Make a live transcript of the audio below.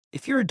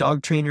If you're a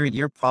dog trainer,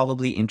 you're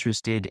probably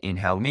interested in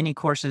how mini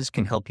courses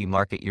can help you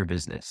market your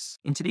business.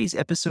 In today's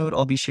episode,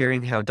 I'll be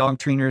sharing how dog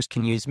trainers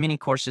can use mini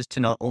courses to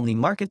not only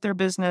market their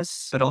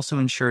business, but also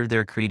ensure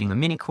they're creating a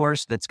mini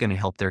course that's going to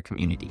help their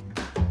community.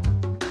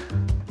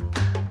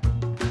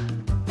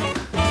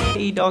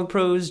 Hey Dog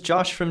Pros,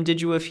 Josh from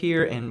Digiwoof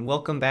here, and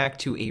welcome back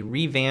to a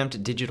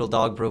revamped Digital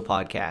Dog Bro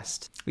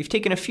podcast. We've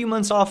taken a few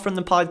months off from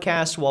the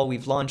podcast while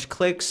we've launched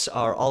Clicks,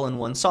 our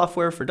all-in-one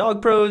software for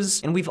dog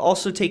pros, and we've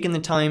also taken the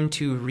time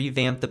to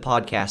revamp the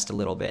podcast a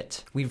little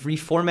bit. We've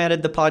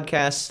reformatted the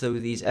podcast so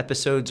these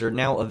episodes are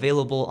now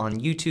available on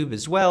YouTube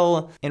as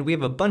well, and we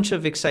have a bunch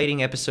of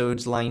exciting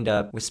episodes lined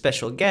up with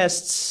special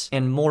guests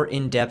and more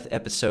in-depth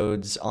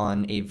episodes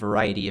on a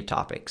variety of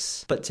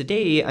topics. But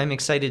today, I'm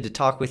excited to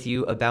talk with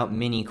you about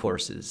mini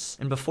courses.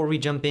 And before we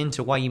jump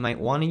into why you might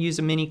want to use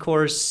a mini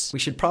course, we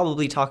should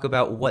probably talk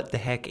about what the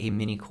heck a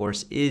mini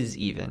course is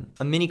even.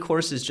 A mini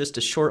course is just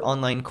a short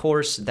online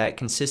course that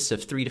consists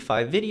of 3 to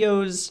 5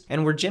 videos,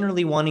 and we're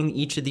generally wanting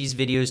each of these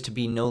videos to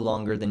be no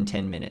longer than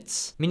 10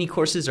 minutes. Mini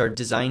courses are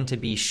designed to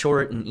be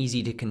short and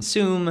easy to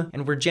consume,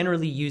 and we're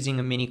generally using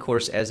a mini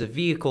course as a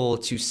vehicle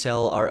to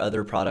sell our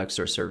other products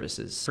or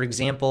services. For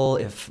example,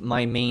 if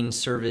my main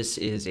service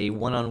is a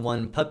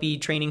one-on-one puppy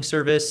training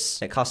service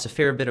that costs a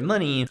fair bit of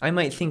money, I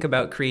might think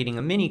about creating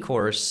a mini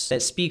course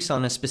that speaks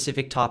on a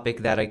specific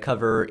topic that I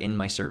cover in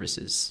my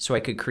services. So I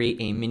could create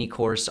a mini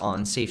course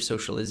on safe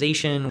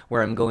socialization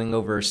where I'm going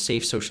over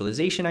safe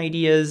socialization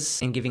ideas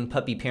and giving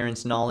puppy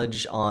parents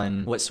knowledge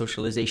on what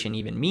socialization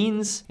even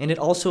means. And it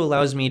also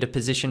allows me to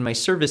position my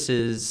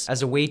services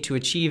as a way to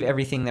achieve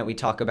everything that we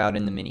talk about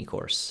in the mini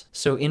course.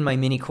 So in my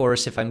mini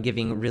course, if I'm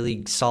giving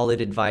really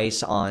solid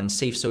advice on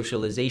safe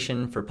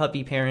socialization for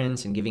puppy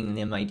parents and giving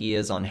them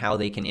ideas on how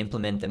they can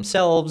implement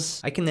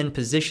themselves, I can then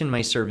position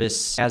my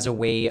service as a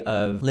way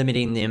of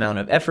limiting the amount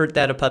of effort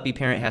that a puppy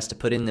parent has to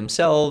put in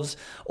themselves,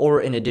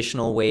 or an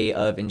additional way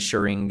of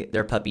ensuring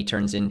their puppy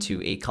turns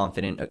into a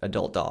confident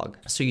adult dog.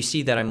 So you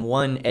see that I'm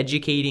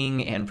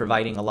educating and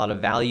providing a lot of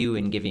value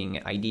and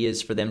giving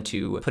ideas for them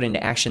to put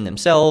into action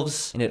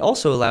themselves. And it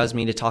also allows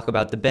me to talk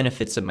about the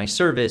benefits of my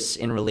service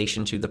in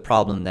relation to the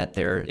problem that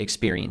they're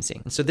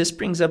experiencing. And so this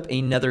brings up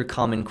another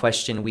common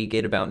question we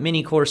get about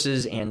mini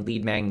courses and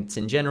lead magnets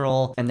in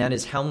general, and that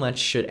is how much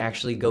should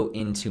actually go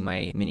into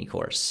my mini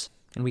course.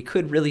 And we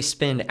could really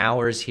spend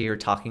hours here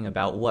talking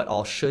about what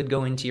all should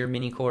go into your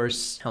mini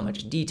course, how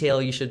much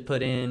detail you should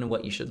put in,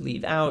 what you should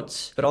leave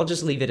out, but I'll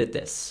just leave it at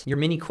this. Your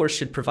mini course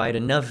should provide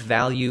enough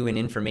value and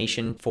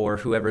information for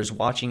whoever's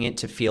watching it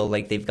to feel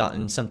like they've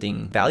gotten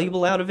something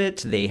valuable out of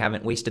it. They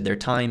haven't wasted their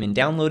time in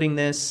downloading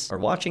this or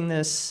watching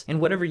this. And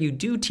whatever you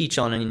do teach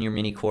on in your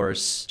mini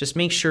course, just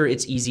make sure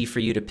it's easy for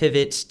you to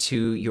pivot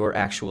to your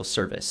actual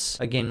service.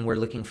 Again, we're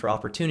looking for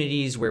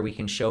opportunities where we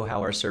can show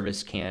how our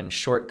service can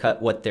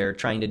shortcut what they're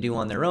trying to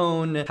do on their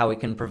own, how it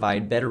can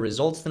provide better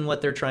results than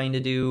what they're trying to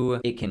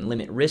do, it can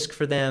limit risk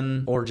for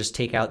them, or just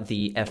take out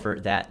the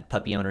effort that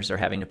puppy owners are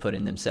having to put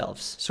in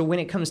themselves. So when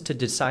it comes to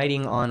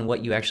deciding on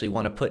what you actually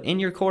want to put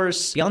in your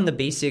course, beyond the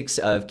basics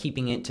of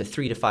keeping it to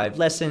 3 to 5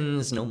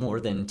 lessons, no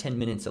more than 10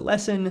 minutes a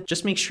lesson,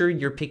 just make sure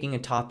you're picking a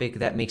topic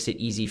that makes it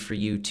easy for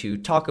you to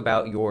talk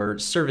about your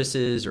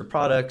services or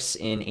products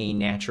in a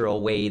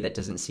natural way that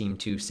doesn't seem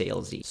too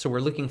salesy. So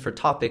we're looking for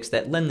topics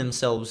that lend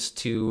themselves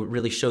to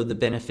really show the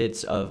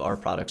benefits of our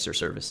products or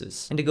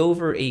services. And to go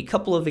over a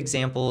couple of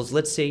examples,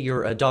 let's say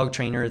you're a dog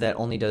trainer that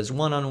only does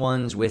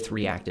one-on-ones with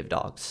reactive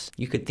dogs.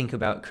 You could think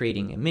about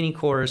creating a mini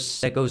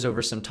course that goes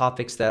over some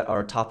topics that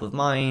are top of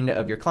mind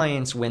of your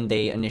clients when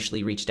they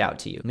initially reached out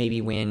to you.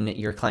 Maybe when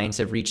your clients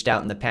have reached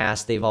out in the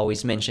past, they've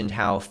always mentioned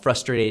how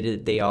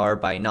frustrated they are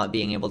by not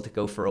being able to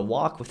go for a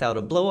walk without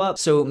a blow up.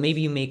 So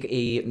maybe you make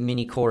a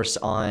mini course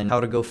on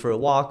how to go for a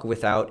walk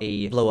without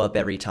a blow up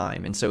every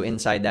time. And so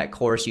inside that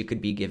course, you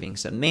could be giving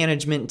some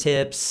management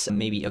tips,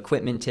 maybe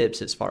equipment tips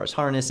as far as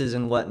harnesses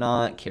and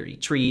whatnot, carry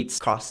treats,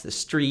 cross the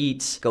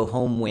street, go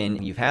home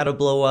when you've had a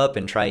blow up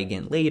and try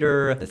again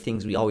later, the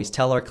things we always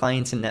tell our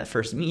clients in that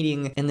first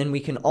meeting. And then we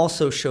can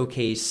also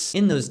showcase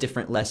in those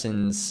different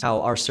lessons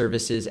how our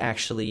services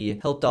actually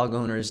help dog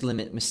owners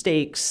limit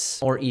mistakes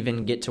or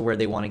even get to where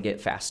they want to get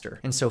faster.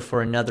 And so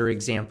for another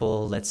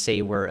example, let's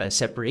say we're a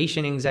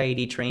separation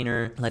anxiety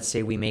trainer. Let's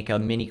say we make a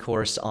mini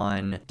course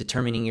on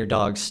determining your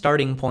dog's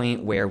starting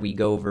point where we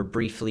go over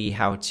briefly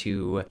how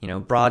to,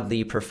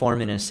 broadly perform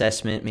an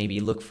assessment, maybe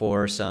look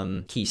for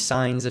some key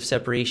signs of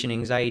separation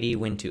anxiety,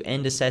 when to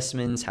end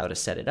assessments, how to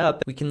set it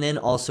up. We can then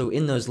also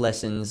in those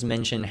lessons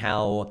mention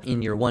how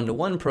in your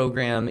one-to-one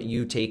program,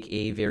 you take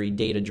a very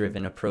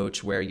data-driven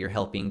approach where you're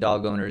helping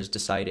dog owners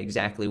decide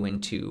exactly when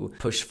to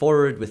push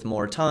forward with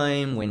more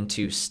time, when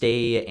to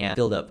stay and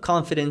build up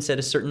confidence at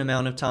a certain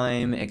amount of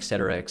time,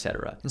 etc.,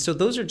 etc. And so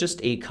those are just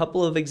a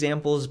couple of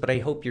examples, but I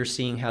hope you're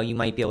seeing how you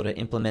might be able to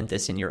implement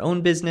this in your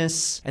own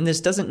business. And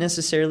this doesn't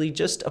necessarily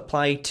just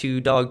apply to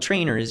dog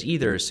trainers. trainers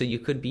either. So you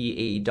could be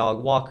a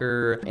dog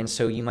walker, and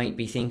so you might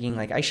be thinking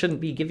like, I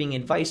shouldn't be giving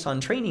advice on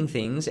training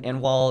things.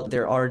 And while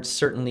there are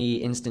certainly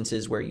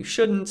instances where you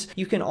shouldn't,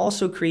 you can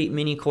also create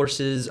mini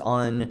courses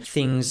on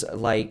things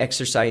like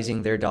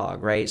exercising their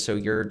dog, right? So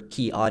your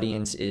key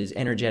audience is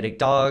energetic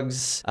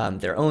dogs,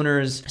 their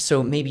owners.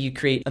 So maybe you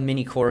create a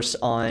mini course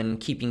on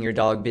keeping your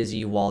dog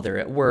busy while they're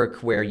at work,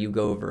 where you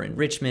go over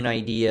enrichment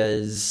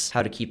ideas,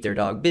 how to keep their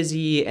dog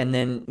busy, and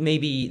then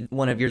maybe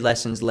one of your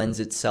lessons lends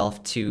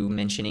itself to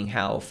mentioning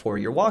how for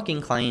your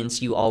walking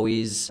clients, you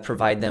always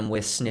provide them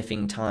with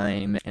sniffing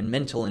time and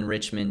mental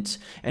enrichment,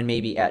 and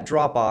maybe at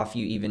drop-off,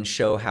 you even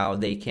show how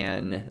they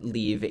can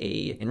leave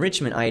a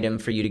enrichment item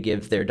for you to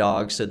give their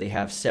dog so they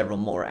have several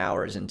more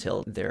hours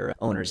until their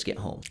owners get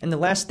home. And the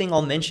last thing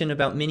I'll mention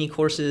about mini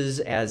courses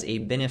as a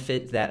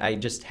benefit that I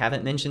just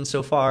haven't mentioned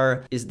so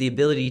far is the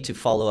ability to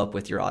follow up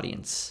with your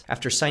audience.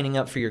 After signing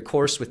up for your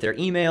course with their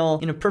email,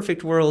 in a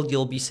perfect world,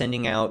 you'll be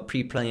sending out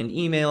pre-planned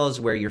emails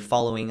where you're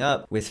following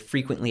up with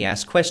frequently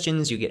asked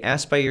questions you get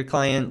asked by your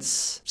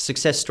clients,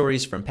 success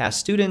stories from past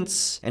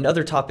students, and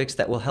other topics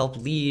that will help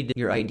lead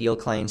your ideal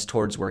clients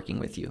towards working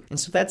with you. And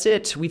so that's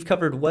it. We've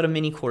covered what a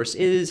mini course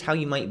is, how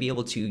you might be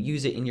able to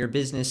use it in your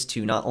business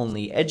to not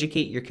only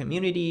educate your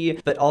community,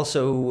 but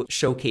also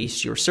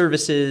showcase your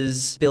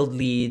services, build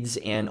leads,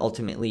 and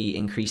ultimately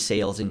increase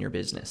sales in your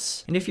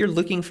business. And if you're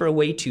looking for a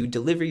way to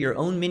deliver your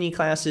own mini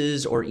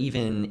classes or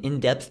even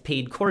in-depth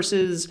paid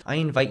courses, I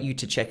invite you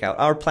to check out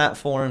our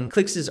platform.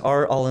 Clicks is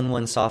our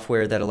all-in-one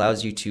software that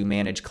allows you to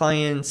manage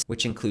clients,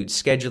 which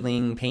includes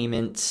scheduling,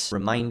 payments,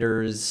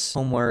 reminders,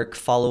 homework,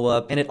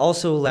 follow-up, and it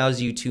also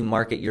allows you to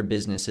market your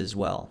business as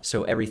well.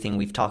 So everything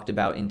we've talked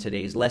about in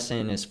today's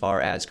lesson as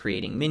far as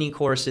creating mini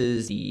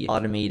courses, the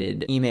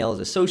automated emails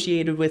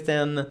associated with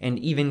them, and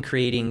even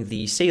creating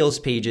the sales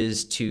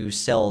pages to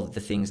sell the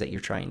things that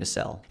you're trying to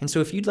sell. And so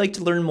if you'd like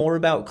to learn more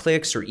about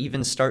Clicks or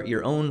even start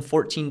your own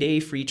 14-day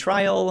free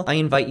trial, I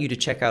invite you to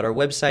check out our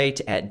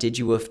website at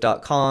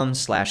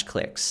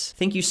digiwoof.com/clicks.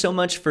 Thank you so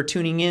much for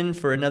tuning in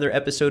for another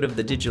episode of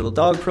the Digital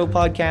Dog Pro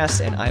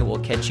podcast, and I will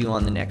catch you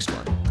on the next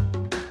one.